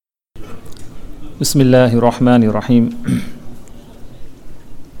بسم الله الرحمن الرحيم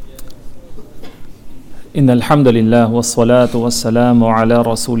إن الحمد لله والصلاة والسلام على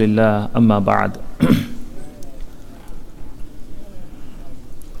رسول الله أما بعد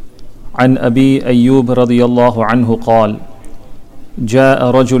عن أبي أيوب رضي الله عنه قال جاء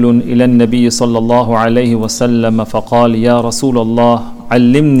رجل إلى النبي صلى الله عليه وسلم فقال يا رسول الله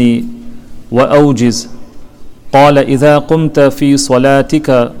علمني وأوجز قال إذا قمت في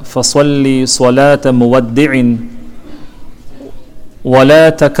صلاتك فصلي صلاة مودع ولا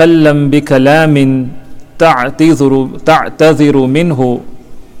تكلم بكلام تعتذر منه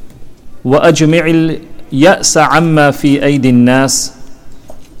وأجمع اليأس عما في أيدي الناس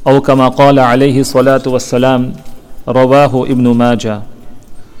أو كما قال عليه الصلاة والسلام رواه ابن ماجه.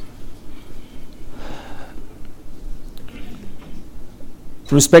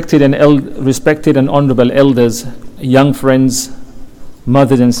 Respected and honorable elders, young friends,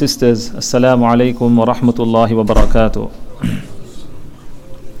 mothers and sisters, Assalamu alaikum wa rahmatullahi wa barakatuh.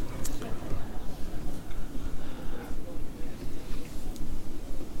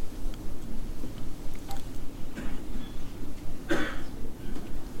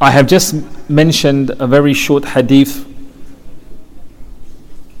 I have just mentioned a very short hadith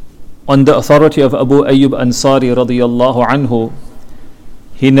on the authority of Abu Ayyub Ansari radiyallahu anhu.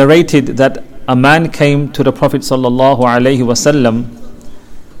 He narrated that a man came to the Prophet sallallahu alaihi wasallam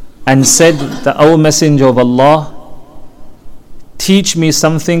and said that, O Messenger of Allah, teach me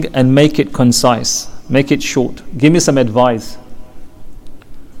something and make it concise, make it short, give me some advice.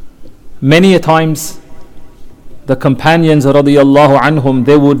 Many a times the companions radiyallahu anhum,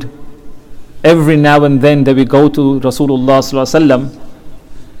 they would every now and then they would go to Rasulullah sallallahu alaihi wasallam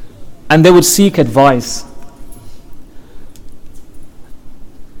and they would seek advice.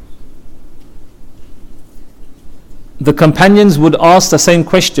 The companions would ask the same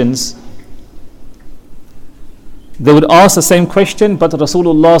questions. They would ask the same question, but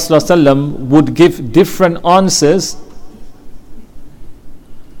Rasulullah sallallahu alaihi wasallam would give different answers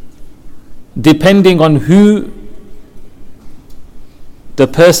depending on who the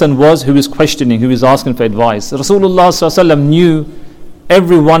person was who is questioning, who is asking for advice. Rasulullah sallallahu alaihi wasallam knew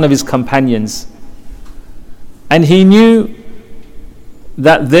every one of his companions, and he knew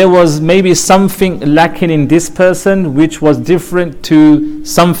that there was maybe something lacking in this person which was different to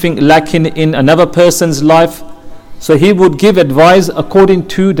something lacking in another person's life. So he would give advice according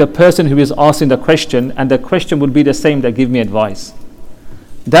to the person who is asking the question, and the question would be the same, that give me advice.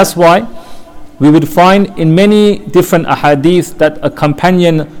 That's why we would find in many different ahadith that a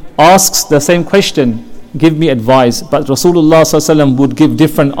companion asks the same question, give me advice, but Rasulullah sallallahu alaihi wasallam would give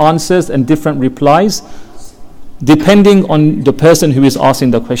different answers and different replies depending on the person who is asking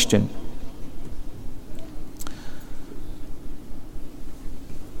the question.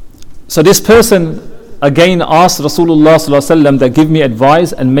 So this person again asked Rasulullah sallallahu alaihi wasallam that give me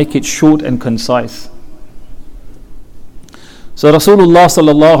advice and make it short and concise. So Rasulullah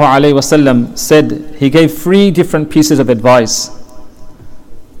sallallahu alaihi wasallam said, he gave 3 different pieces of advice.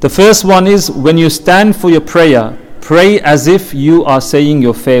 The first one is, when you stand for your prayer, pray as if you are saying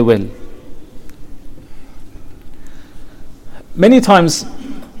your farewell. Many times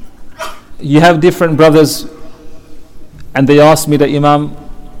you have different brothers and they ask me, the Imam,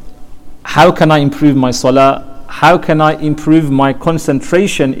 how can I improve my salah? How can I improve my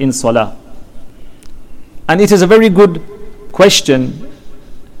concentration in salah? And it is a very good question,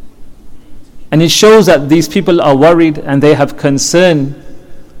 and it shows that these people are worried and they have concern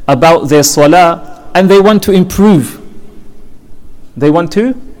about their salah and they want to improve. They want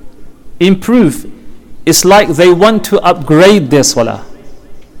to improve. It's like they want to upgrade their salah.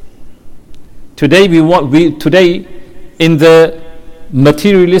 Today today in the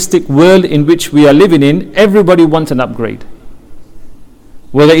materialistic world in which we are living in, everybody wants an upgrade.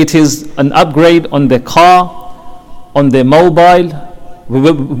 Whether it is an upgrade on their car, on their mobile,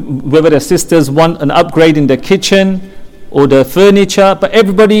 whether the sisters want an upgrade in the kitchen or the furniture, but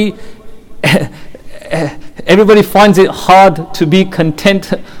everybody finds it hard to be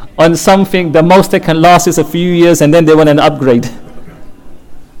content on something. The most that can last is a few years and then they want an upgrade.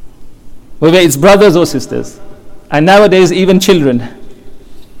 Whether it's brothers or sisters, and nowadays even children.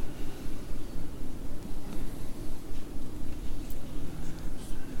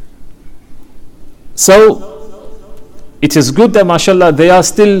 So it is good that mashallah there are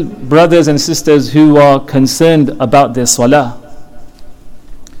still brothers and sisters who are concerned about their salah,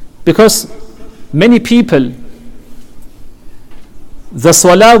 because many people, the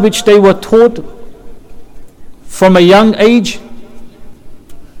salah which they were taught from a young age,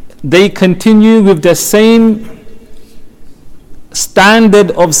 they continue with the same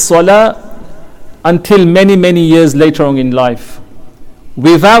standard of salah until many, many years later on in life,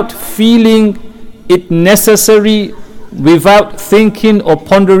 without feeling it necessary, without thinking or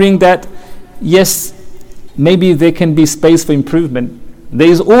pondering that, yes, maybe there can be space for improvement. There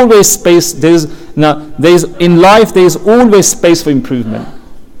is always space. In life there is always space for improvement.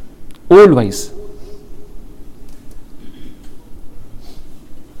 Always.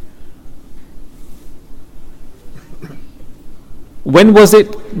 When was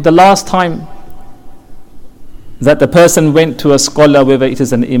it the last time that the person went to a scholar, whether it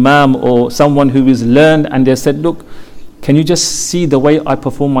is an imam or someone who is learned, and they said, look, can you just see the way I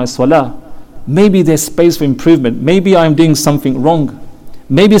perform my salah? Maybe there's space for improvement. Maybe I'm doing something wrong.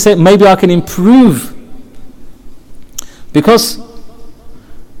 Maybe I can improve. Because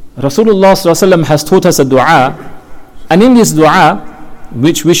Rasulullah ﷺ has taught us a dua, and in this dua,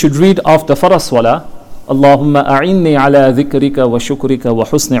 which we should read after farz salah, Allahumma a'inni ala dhikrika wa shukrika wa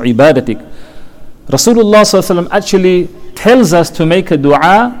husni ibadatik. Rasulullah ﷺ actually tells us to make a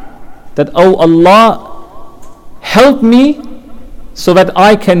dua that, oh Allah, help me so that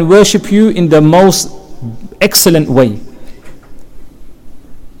I can worship you in the most excellent way.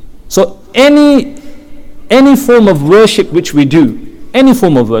 So any form of worship which we do, any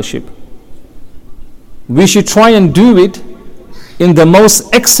form of worship, we should try and do it in the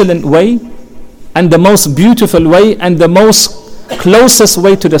most excellent way and the most beautiful way and the most closest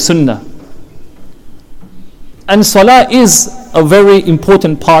way to the sunnah. And salah is a very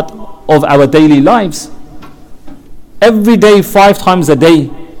important part of our daily lives. Every day, 5 times a day,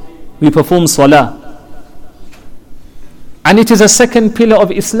 we perform salah. And it is a second pillar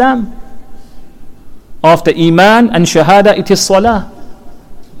of Islam. After Iman and Shahada, it is salah.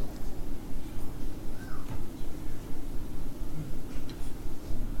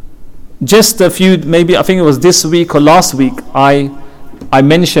 Just a few, maybe I think it was this week or last week, I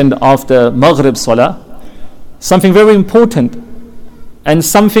mentioned after Maghrib salah something very important and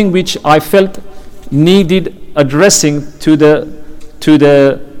something which I felt needed addressing to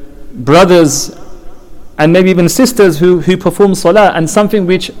the brothers and maybe even sisters who perform salah, and something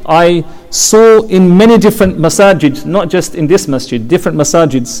which I saw in many different masajids, not just in this masjid, different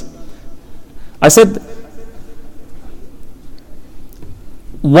masajids. I said,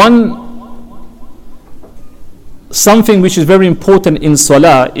 something which is very important in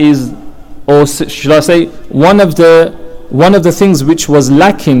salah is, or should I say, one of the things which was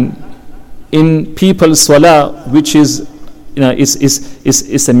lacking in people's salah, which is,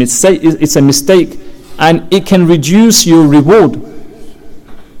 is a mistake. It's a mistake, and it can reduce your reward.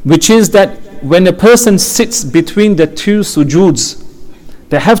 Which is that when a person sits between the 2 sujoods,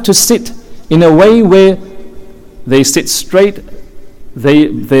 they have to sit in a way where they sit straight,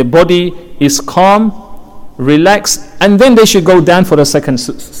 their body is calm, relaxed, and then they should go down for the second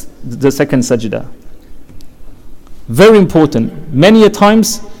sajda. Very important. Many a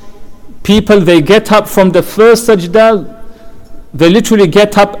times, people, they get up from the first sajda, they literally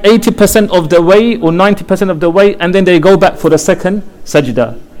get up 80% of the way or 90% of the way, and then they go back for the second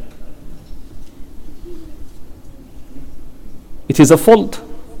sajda. It is a fault.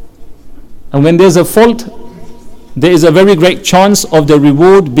 And when there's a fault, there is a very great chance of the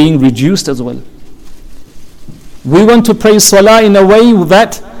reward being reduced as well. We want to pray salah in a way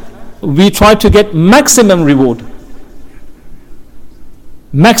that we try to get maximum reward,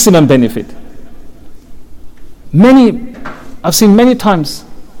 maximum benefit. I've seen many times.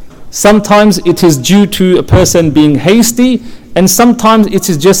 Sometimes it is due to a person being hasty, and sometimes it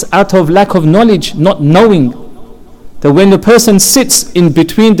is just out of lack of knowledge, not knowing that when the person sits in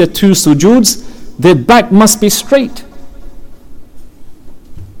between the 2 sujoods, their back must be straight,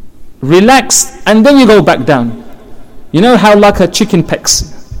 relaxed, and then you go back down. You know how like a chicken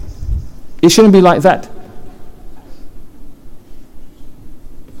pecks? It shouldn't be like that.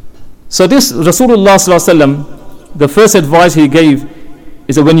 So this Rasulullah sallallahu alaihi wasallam, the first advice he gave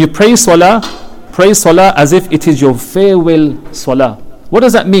is that when you pray salah as if it is your farewell salah. What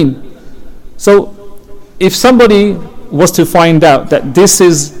does that mean? So if somebody was to find out that this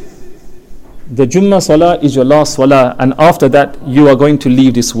is the Jummah salah is your last salah, and after that you are going to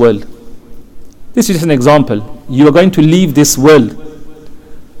leave this world. This is just an example. You are going to leave this world.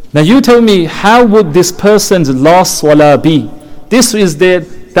 Now you tell me, how would this person's last salah be? This is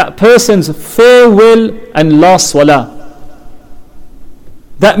that person's farewell and last salah.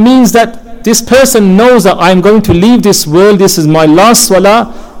 That means that this person knows that I'm going to leave this world, this is my last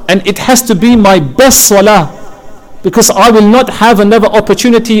salah, and it has to be my best salah, because I will not have another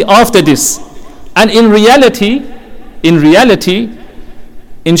opportunity after this. And in reality,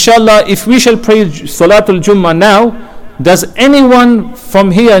 inshallah, if we shall pray Salatul Jummah now, does anyone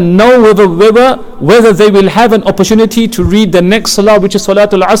from here know whether they will have an opportunity to read the next salah, which is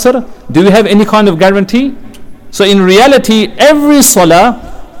Salatul Asr? Do we have any kind of guarantee? So in reality, every salah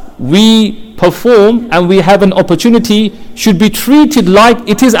we perform and we have an opportunity should be treated like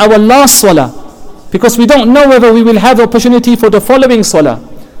it is our last salah, because we don't know whether we will have opportunity for the following salah.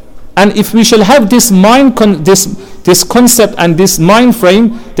 And if we shall have this this concept and this mind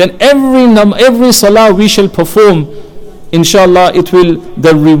frame, then every salah we shall perform, inshallah,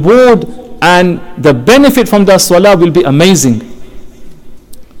 the reward and the benefit from the salah will be amazing.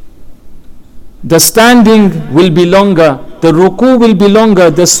 The standing will be longer, the ruku will be longer,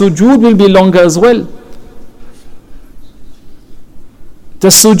 the sujood will be longer as well. The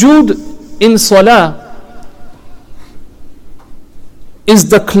sujood in salah is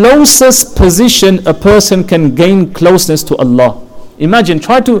the closest position a person can gain closeness to Allah. Imagine,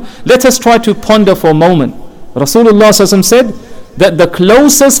 let us try to ponder for a moment. Rasulullah ﷺ said that the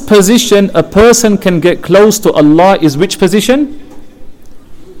closest position a person can get close to Allah is which position?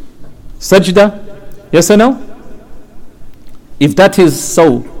 Sajda. Yes or no? If that is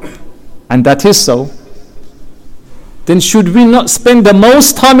so, and that is so, then should we not spend the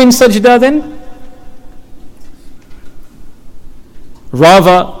most time in sajda then?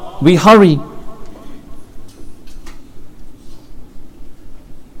 Rather, we hurry.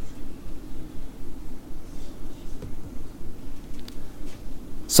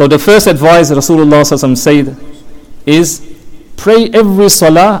 So the first advice Rasulullah ﷺ said is, pray every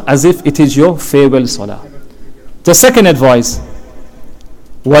salah as if it is your farewell salah. The second advice,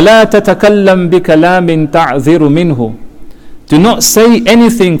 وَلَا تَتَكَلَّمْ بِكَلَامٍ تَعْذِرُ مِنْهُ. Do not say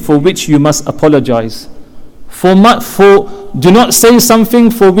anything for which you must apologize. Do not say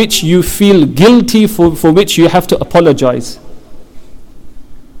something for which you feel guilty, for which you have to apologize.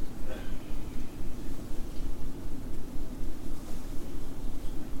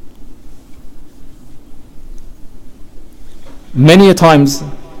 Many a times,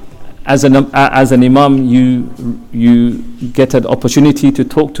 as an imam, you get an opportunity to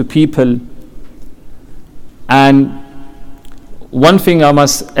talk to people, and one thing I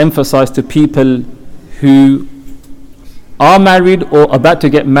must emphasize to people who are married or about to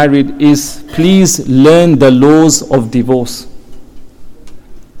get married is, please learn the laws of divorce.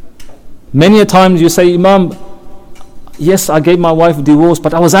 Many a times you say, Imam, yes, I gave my wife divorce,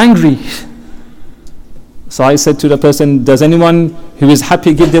 but I was angry. So I said to the person, does anyone who is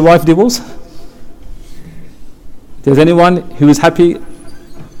happy give their wife divorce? Does anyone who is happy?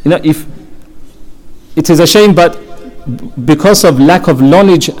 If it is a shame, but because of lack of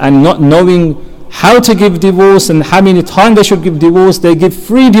knowledge and not knowing how to give divorce and how many times they should give divorce, they give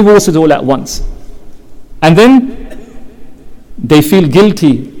 3 divorces all at once. And then they feel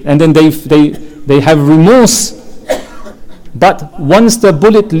guilty, and then they have remorse. But once the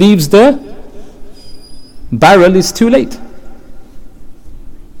bullet leaves the barrel, it's too late.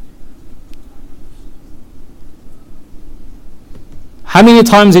 How many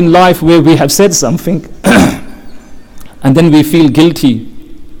times in life where we have said something and then we feel guilty,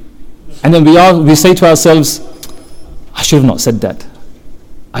 and then we say to ourselves, I should have not said that.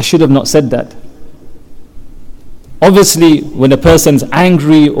 I should have not said that. Obviously, when a person's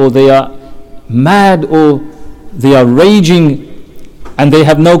angry or they are mad or they are raging and they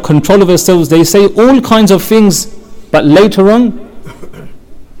have no control of themselves, they say all kinds of things, but later on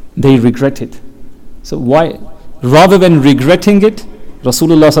they regret it. So why, rather than regretting it,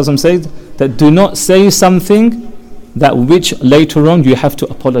 Rasulullah ﷺ says that do not say something that which later on you have to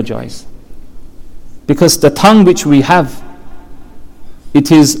apologize. Because the tongue which we have,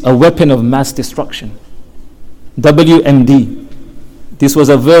 it is a weapon of mass destruction. WMD. This was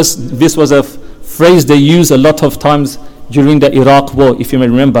a phrase they used a lot of times during the Iraq war, if you may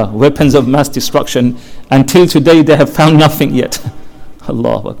remember, weapons of mass destruction. Until today they have found nothing yet.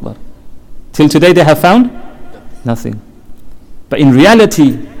 Allahu Akbar. Till today they have found nothing. But in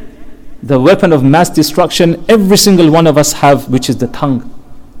reality, the weapon of mass destruction every single one of us have, which is the tongue.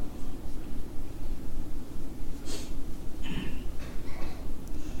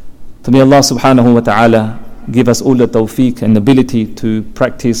 So may Allah subhanahu wa ta'ala give us all the tawfiq and ability to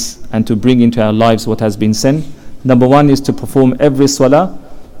practice and to bring into our lives what has been sent. Number 1 is to perform every salah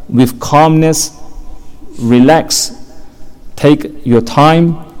with calmness, relax, take your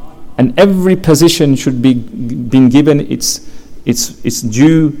time, and every position should be being given its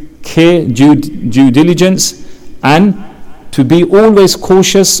due care, due diligence, and to be always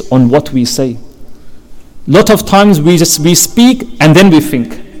cautious on what we say. Lot of times we speak and then we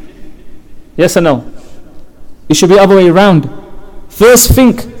think. Yes or no? It should be the other way around. First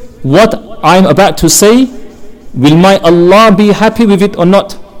think what I'm about to say, will my Allah be happy with it or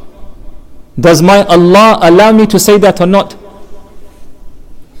not? Does my Allah allow me to say that or not?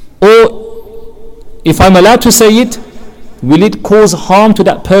 Or if I'm allowed to say it, will it cause harm to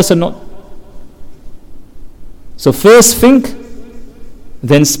that person or not? So first think,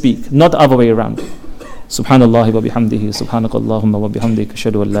 then speak, not the other way around. Subhanallah wa bihamdihi, subhanakallahumma wa bihamdika,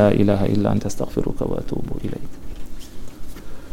 ashhadu an la ilaha illa anta astaghfiruka wa atubu ilayk.